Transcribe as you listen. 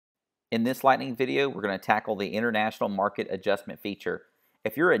In this lightning video, we're going to tackle the International Market Adjustment feature.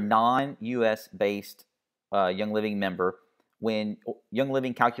 If you're a non-US based Young Living member, when Young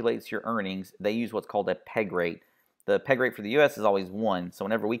Living calculates your earnings, they use what's called a peg rate. The peg rate for the US is always 1. So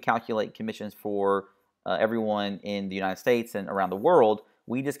whenever we calculate commissions for everyone in the United States and around the world,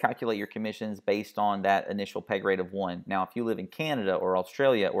 we just calculate your commissions based on that initial peg rate of 1. Now, if you live in Canada or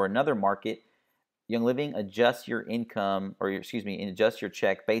Australia or another market, Young Living adjusts your income, or adjusts your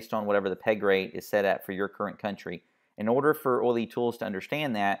check based on whatever the peg rate is set at for your current country. In order for OILE Tools to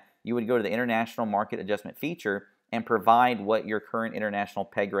understand that, you would go to the International Market Adjustment feature and provide what your current international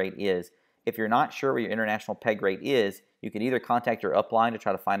peg rate is. If you're not sure what your international peg rate is, you can either contact your upline to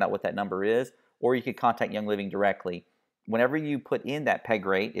try to find out what that number is, or you could contact Young Living directly. Whenever you put in that peg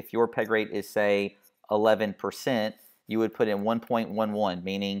rate, if your peg rate is, say, 11%, you would put in 1.11,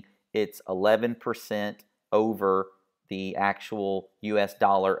 meaning it's 11% over the actual US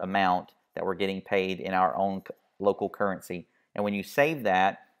dollar amount that we're getting paid in our own local currency. And when you save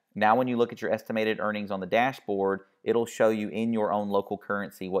that, now when you look at your estimated earnings on the dashboard, it'll show you in your own local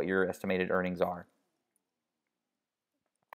currency what your estimated earnings are.